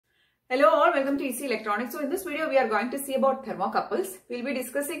Hello all, welcome to EC Electronics. So in this video we are going to see about thermocouples. We'll be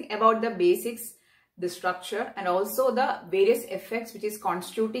discussing about the basics, the structure and also the various effects which is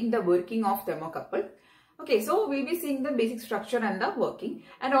constituting the working of thermocouple. Okay, so we'll be seeing the basic structure and the working,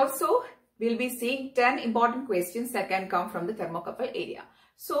 and also we'll be seeing 10 important questions that can come from the thermocouple area.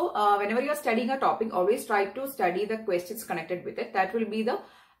 So whenever you are studying a topic, always try to study the questions connected with it. That will be the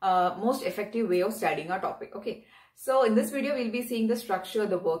most effective way of studying a topic. Okay. So in this video, we'll be seeing the structure,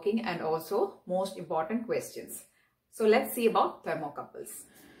 the working and also most important questions. So let's see about thermocouples.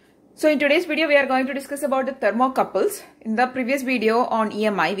 So in today's video, we are going to discuss about the thermocouples. In the previous video on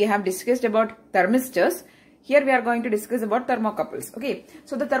EMI, we have discussed about thermistors. Here we are going to discuss about thermocouples. Okay.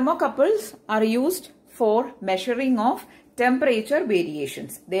 So the thermocouples are used for measuring of temperature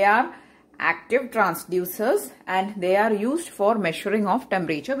variations. They are active transducers and they are used for measuring of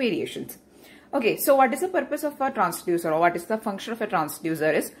temperature variations. Okay, so what is the purpose of a transducer, or what is the function of a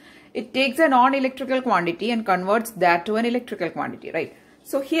transducer is, it takes a non-electrical quantity and converts that to an electrical quantity, right?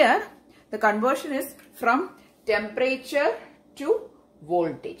 So here the conversion is from temperature to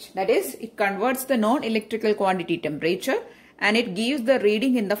voltage. That is, it converts the non-electrical quantity temperature and it gives the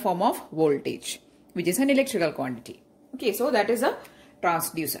reading in the form of voltage, which is an electrical quantity. Okay, so that is a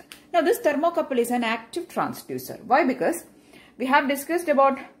transducer. Now this thermocouple is an active transducer. Why? Because we have discussed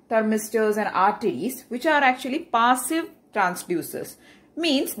about thermistors and RTDs, which are actually passive transducers.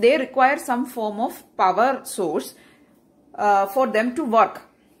 Means they require some form of power source for them to work.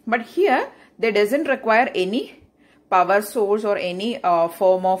 But here they doesn't require any power source or any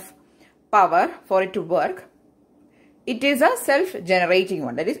form of power for it to work. It is a self-generating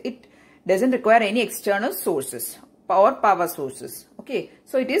one. That is, it doesn't require any external sources or power sources. Okay,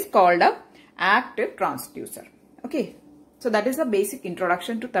 so it is called a active transducer. Okay. So that is a basic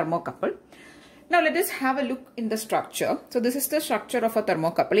introduction to thermocouple. Now let us have a look in the structure. So this is the structure of a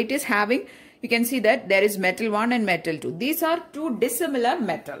thermocouple. It is having, you can see that there is metal 1 and metal 2. These are two dissimilar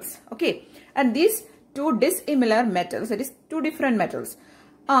metals. Okay. And these two dissimilar metals, that is two different metals,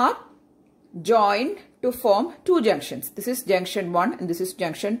 are joined to form two junctions. This is junction 1 and this is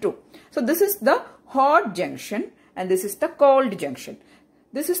junction 2. So this is the hot junction and this is the cold junction.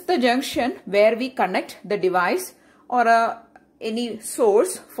 This is the junction where we connect the device or any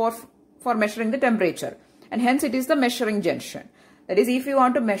source for measuring the temperature, and hence it is the measuring junction. That is, if you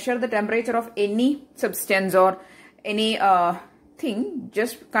want to measure the temperature of any substance or any thing,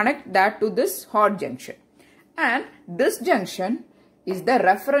 just connect that to this hot junction. And this junction is the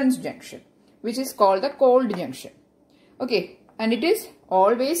reference junction, which is called the cold junction. Okay, and it is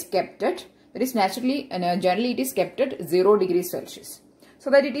always kept at, that is naturally and generally it is kept at 0 degrees Celsius, so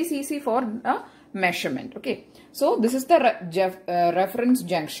that it is easy for measurement. Okay, so this is the reference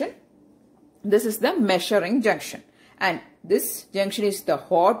junction, this is the measuring junction, and this junction is the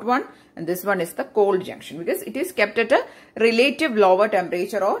hot one and this one is the cold junction, because it is kept at a relative lower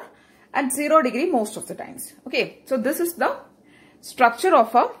temperature or at 0 degree most of the times. Okay, so this is the structure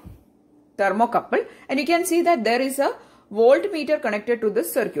of a thermocouple, and you can see that there is a voltmeter connected to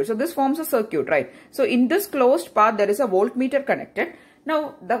this circuit. So this forms a circuit, right? So in this closed path there is a voltmeter connected.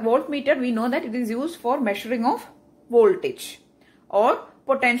 Now the voltmeter, we know that it is used for measuring of voltage or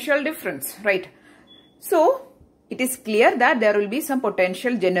potential difference, right? So it is clear that there will be some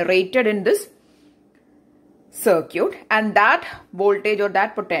potential generated in this circuit, and that voltage or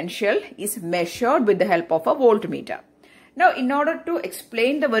that potential is measured with the help of a voltmeter. Now in order to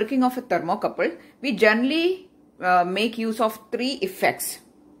explain the working of a thermocouple, we generally make use of three effects.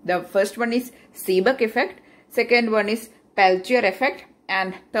 The first one is Seebeck effect, second one is Peltier effect,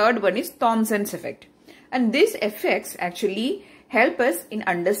 and third one is Thomson's effect. And these effects actually help us in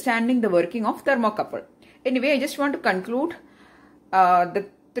understanding the working of thermocouple. Anyway, I just want to conclude the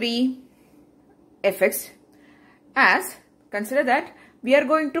three effects as, consider that we are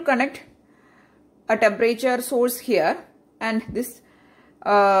going to connect a temperature source here, and this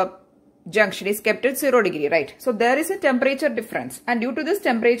junction is kept at 0 degree, right? So there is a temperature difference, and due to this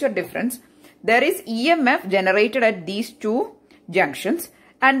temperature difference, there is EMF generated at these two junctions,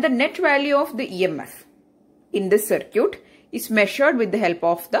 and the net value of the EMF in this circuit is measured with the help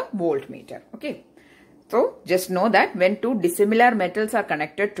of the voltmeter. Okay. So just know that when two dissimilar metals are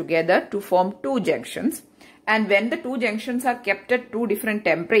connected together to form two junctions, and when the two junctions are kept at two different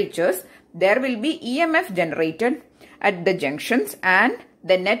temperatures, there will be EMF generated at the junctions, and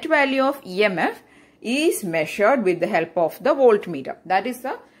the net value of EMF is measured with the help of the voltmeter. That is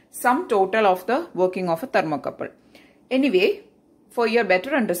the sum total of the working of a thermocouple. Anyway, for your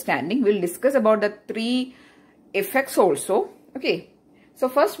better understanding, we'll discuss about the three effects also. Okay. So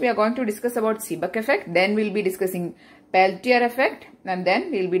first we are going to discuss about Seebeck effect, then we'll be discussing Peltier effect, and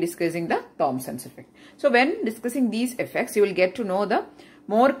then we will be discussing the Thomson's effect. So when discussing these effects, you will get to know the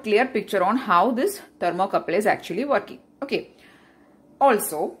more clear picture on how this thermocouple is actually working. Okay.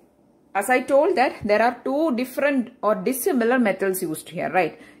 Also, as I told that there are two different or dissimilar metals used here,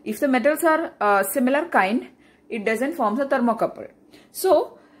 right? If the metals are similar kind, it doesn't form a thermocouple.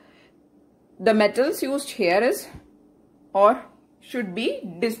 So the metals used here is or should be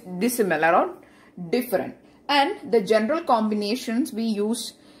dissimilar or different. And the general combinations we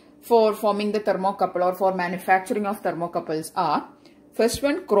use for forming the thermocouple or for manufacturing of thermocouples are: first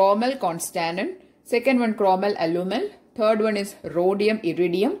one chromel constantan, second one chromel alumel, third one is rhodium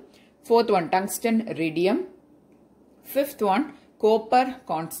iridium, fourth one tungsten iridium, fifth one copper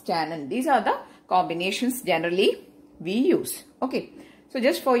constantan. These are the combinations generally we use. Okay, so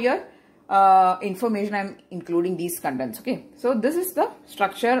just for your information, I am including these contents. Okay, so this is the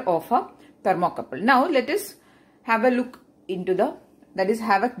structure of a thermocouple. Now let us have a look into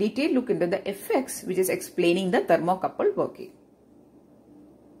have a detailed look into the effects which is explaining the thermocouple working.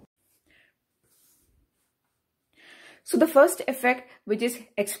 So the first effect which is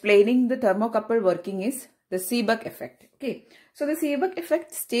explaining the thermocouple working is the Seebeck effect. Okay, so the Seebeck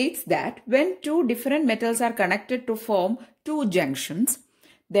effect states that when two different metals are connected to form two junctions,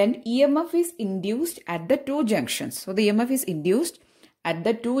 then EMF is induced at the two junctions. So the EMF is induced at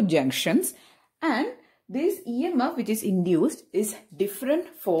the two junctions, and this EMF which is induced is different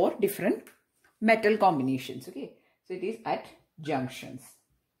for different metal combinations. Okay, so it is at junctions.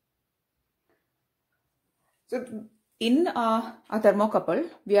 So in a thermocouple,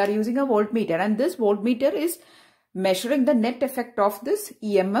 we are using a voltmeter, and this voltmeter is measuring the net effect of this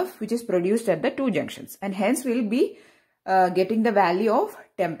EMF which is produced at the two junctions, and hence we will be getting the value of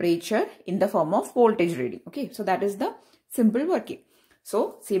temperature in the form of voltage reading. Okay, so that is the simple working.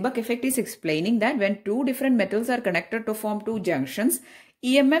 So Seebeck effect is explaining that when two different metals are connected to form two junctions,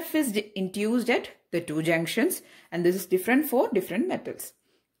 EMF is induced at the two junctions, and this is different for different metals.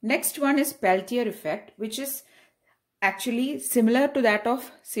 Next one is Peltier effect, which is actually similar to that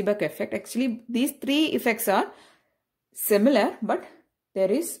of Seebeck effect. Actually, these three effects are similar, but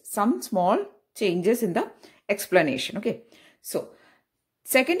there is some small changes in the explanation. Okay, so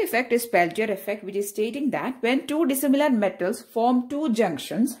second effect is Peltier effect, which is stating that when two dissimilar metals form two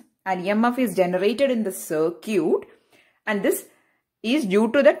junctions, an EMF is generated in the circuit, and this is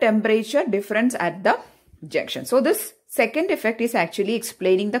due to the temperature difference at the junction. So this second effect is actually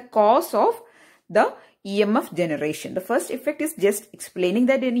explaining the cause of the EMF generation. The first effect is just explaining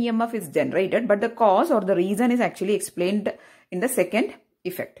that an EMF is generated, but the cause or the reason is actually explained in the second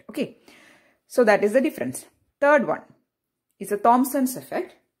effect. Okay, so that is the difference. Third one is a Thomson's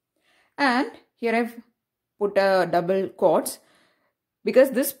effect, and here I've put a double quotes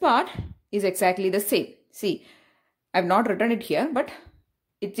because this part is exactly the same. See, I've not written it here, but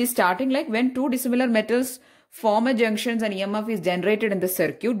it is starting like when two dissimilar metals form a junction and EMF is generated in the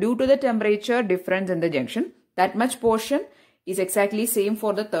circuit due to the temperature difference in the junction. That much portion is exactly same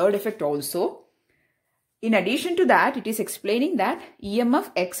for the third effect also. In addition to that, it is explaining that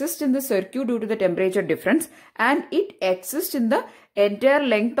EMF exists in the circuit due to the temperature difference, and it exists in the entire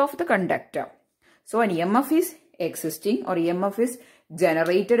length of the conductor. So an EMF is existing or EMF is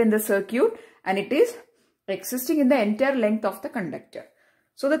generated in the circuit, and it is existing in the entire length of the conductor.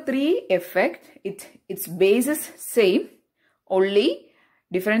 So the three effect, its base is same, only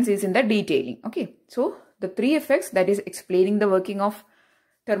difference is in the detailing. Okay, so the three effects that is explaining the working of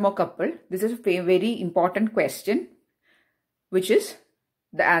thermocouple. This is a very important question, which is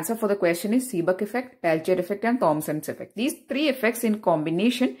the answer for the question is Seebeck effect, Peltier effect, and Thomson's effect. These three effects in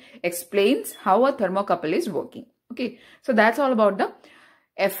combination explains how a thermocouple is working. Okay, so that's all about the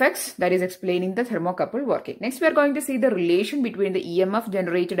effects that is explaining the thermocouple working. Next, we are going to see the relation between the EMF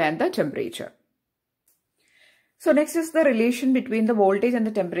generated and the temperature. So next is the relation between the voltage and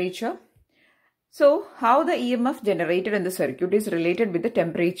the temperature. So how the EMF generated in the circuit is related with the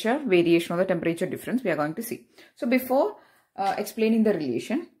temperature variation or the temperature difference we are going to see. So before explaining the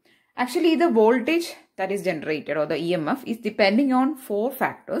relation, actually the voltage that is generated or the EMF is depending on four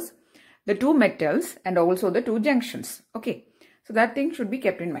factors: the two metals and also the two junctions. Okay, so that thing should be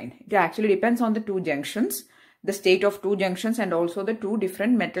kept in mind. It actually depends on the two junctions, the state of two junctions, and also the two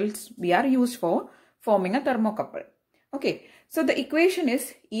different metals we are used for forming a thermocouple. Okay, so the equation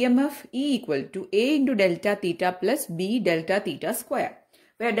is EMF E equal to A into delta theta plus B delta theta square,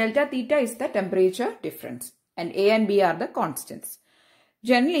 where delta theta is the temperature difference and A and B are the constants.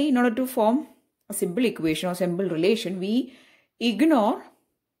 Generally, in order to form a simple equation or simple relation, we ignore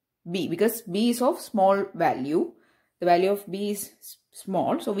B because B is of small value. the value of B is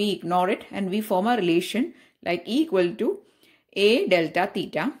small, so we ignore it and we form a relation like E equal to A delta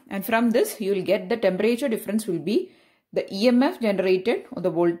theta, and from this you will get the temperature difference will be the EMF generated or the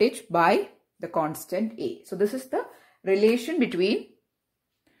voltage by the constant A. So this is the relation between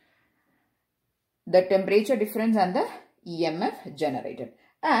the temperature difference and the EMF generated.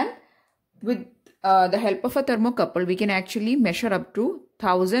 And with the help of a thermocouple, we can actually measure up to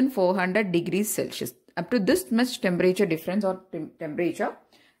 1400 degrees Celsius. Up to this much temperature difference or temperature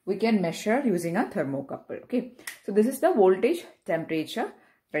we can measure using a thermocouple. Okay, so this is the voltage temperature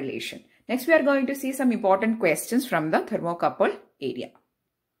relation. Next we are going to see some important questions from the thermocouple area.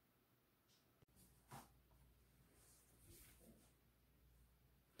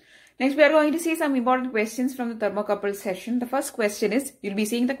 Next we are going to see some important questions from the thermocouple session. The first question is, you'll be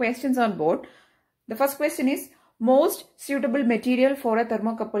seeing the questions on board. The first question is, most suitable material for a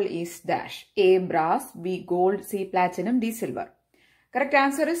thermocouple is dash. A brass, B gold, C platinum, D silver. Correct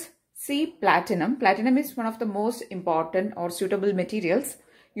answer is C platinum. Platinum is one of the most important or suitable materials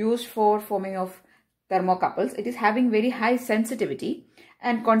used for forming of thermocouples. It is having very high sensitivity,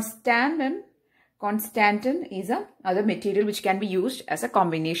 and constantan is a other material which can be used as a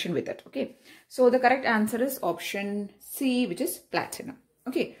combination with it. Okay, so the correct answer is option C, which is platinum.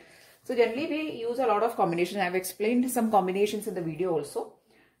 Okay, so generally we use a lot of combinations. I have explained some combinations in the video also.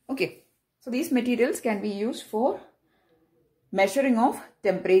 Okay, so these materials can be used for measuring of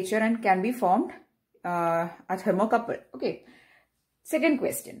temperature and can be formed a thermocouple. Okay, second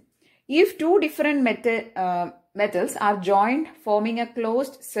question. If two different metals are joined forming a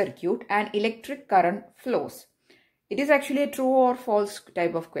closed circuit and electric current flows. It is actually a true or false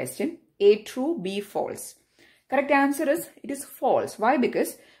type of question. A true, B false. Correct answer is it is false. Why?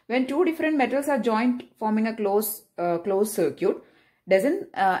 Because when two different metals are joined forming a closed circuit,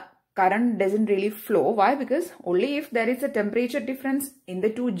 current doesn't really flow. Why? Because only if there is a temperature difference in the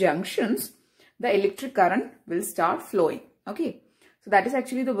two junctions, the electric current will start flowing. Okay, so that is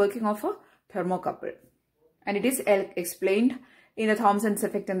actually the working of a thermocouple, and it is explained in the Thomson's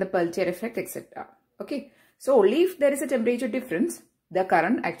effect and the Peltier effect, etc. Okay, so only if there is a temperature difference, the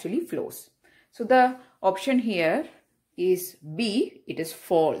current actually flows. So the option here is B, it is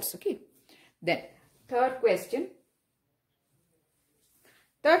false. Okay, then third question.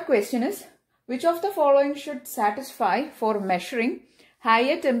 Third question is, which of the following should satisfy for measuring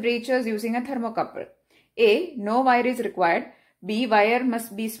higher temperatures using a thermocouple? A, no wire is required. B, wire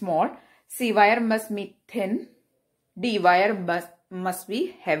must be small. C, wire must be thin. D, wire must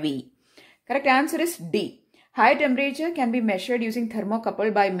be heavy. Correct answer is D. High temperature can be measured using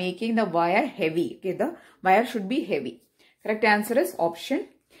thermocouple by making the wire heavy. Okay, the wire should be heavy. Correct answer is option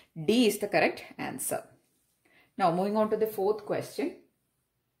D is the correct answer. Now moving on to the fourth question.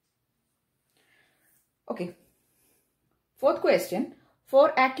 Okay, fourth question.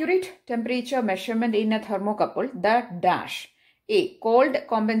 For accurate temperature measurement in a thermocouple, the dash. A, cold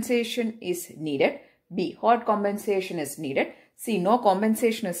compensation is needed. B, hot compensation is needed. C, no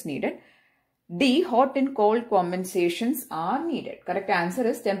compensation is needed. D, hot and cold compensations are needed. Correct answer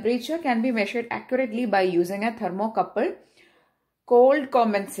is temperature can be measured accurately by using a thermocouple. Cold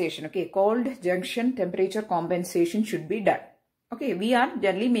compensation, okay, cold junction temperature compensation should be done. Okay, we are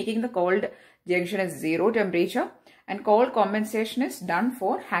generally making the cold junction as 0 temperature and cold compensation is done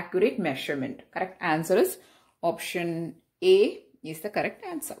for accurate measurement. Correct answer is option A is the correct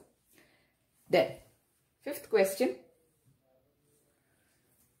answer. Then fifth question.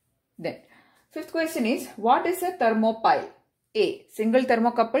 Fifth question is, what is a thermopile? A, single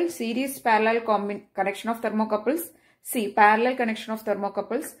thermocouple, series parallel connection of thermocouples. C, parallel connection of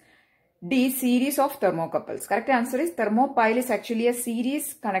thermocouples. D, series of thermocouples. Correct answer is thermopile is actually a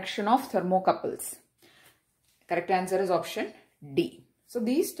series connection of thermocouples. Correct answer is option D. So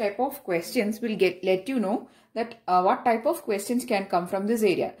these type of questions will let you know that what type of questions can come from this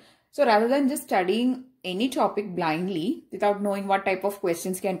area. So rather than just studying any topic blindly without knowing what type of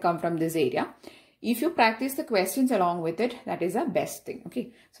questions can come from this area, if you practice the questions along with it, that is the best thing.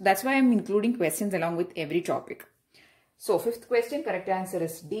 Okay, so that's why I'm including questions along with every topic. So fifth question, correct answer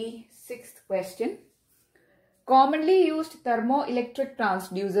is D. Sixth question. Commonly used thermoelectric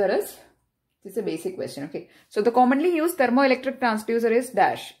transducer is, this is a basic question. Okay, so the commonly used thermoelectric transducer is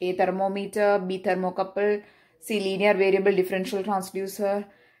dash. A, thermometer. B, thermocouple. C, linear variable differential transducer.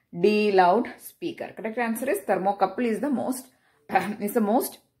 D, loudspeaker. Correct answer is thermocouple is the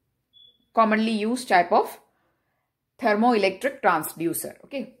most commonly used type of thermoelectric transducer.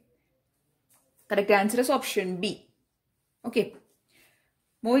 Okay, correct answer is option B. Okay,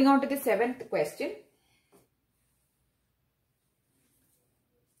 moving on to the seventh question.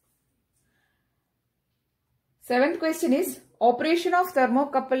 Seventh question is, operation of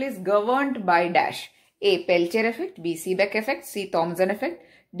thermocouple is governed by dash. A. Peltier effect, B. Seebeck effect, C. Thomson effect,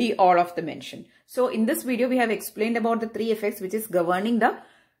 D. All of the mentioned. So in this video we have explained about the three effects which is governing the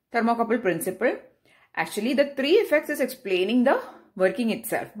thermocouple principle. Actually the three effects is explaining the working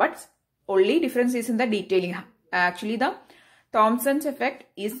itself, but only difference is in the detailing. Actually the Thomson's effect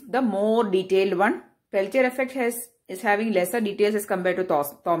is the more detailed one. Peltier effect is having lesser details as compared to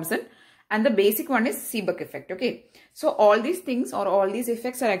Thomson, and the basic one is Seebeck effect. Okay, so all these things or all these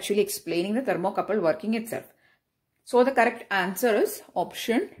effects are actually explaining the thermocouple working itself. So the correct answer is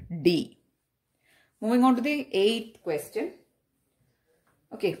option D. Moving on to the 8th question.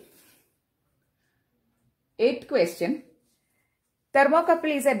 Okay, 8th question.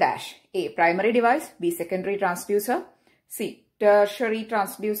 Thermocouple is a dash. A. Primary device, B. Secondary transducer, C. Tertiary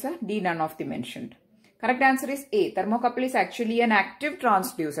transducer, D. None of the mentioned. Correct answer is A. Thermocouple is actually an active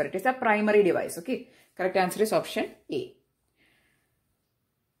transducer. It is a primary device. Okay. Correct answer is option A.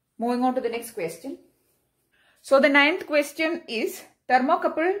 Moving on to the next question. So the 9th question is,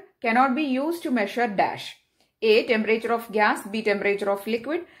 thermocouple cannot be used to measure dash. A. Temperature of gas, B. Temperature of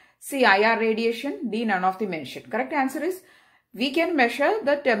liquid, C. IR radiation, D. None of the mentioned. Correct answer is, we can measure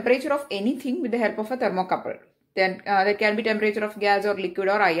the temperature of anything with the help of a thermocouple. Then there can be temperature of gas or liquid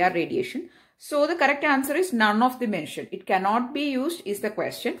or IR radiation. So the correct answer is none of the mentioned. It cannot be used is the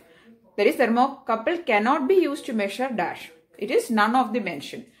question. That is, thermocouple cannot be used to measure dash. It is none of the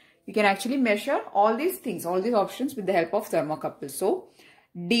mentioned. You can actually measure all these things, all these options with the help of thermocouple. So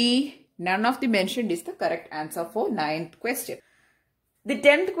D, none of the mentioned is the correct answer for 9th question. The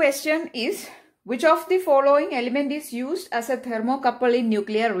 10th question is, which of the following element is used as a thermocouple in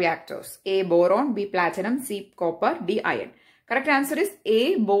nuclear reactors? A. Boron, B. Platinum, C. Copper, D. Iron. Correct answer is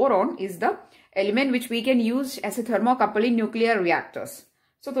A. Boron is the element which we can use as a thermocouple in nuclear reactors.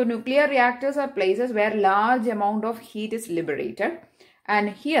 So the nuclear reactors are places where large amount of heat is liberated.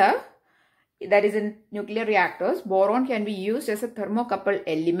 And here, that is in nuclear reactors, boron can be used as a thermocouple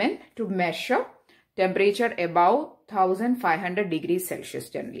element to measure temperature above 1500 degrees Celsius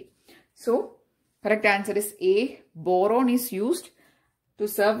generally. So correct answer is A. Boron is used to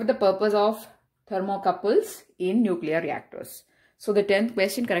serve the purpose of thermocouples in nuclear reactors. So the 10th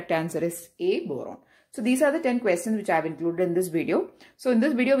question, correct answer is A. Boron. So these are the 10 questions which I have included in this video. So in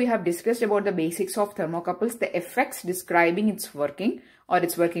this video we have discussed about the basics of thermocouples, the effects describing its working or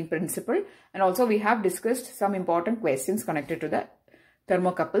its working principle, and also we have discussed some important questions connected to the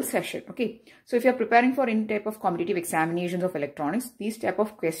thermocouple session. Okay, so if you are preparing for any type of competitive examinations of electronics, these type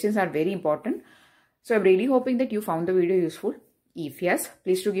of questions are very important. So I'm really hoping that you found the video useful. If yes,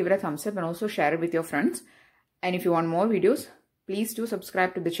 please do give it a thumbs up and also share it with your friends. And if you want more videos, please do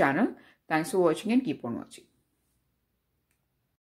subscribe to the channel. Thanks for watching and keep on watching.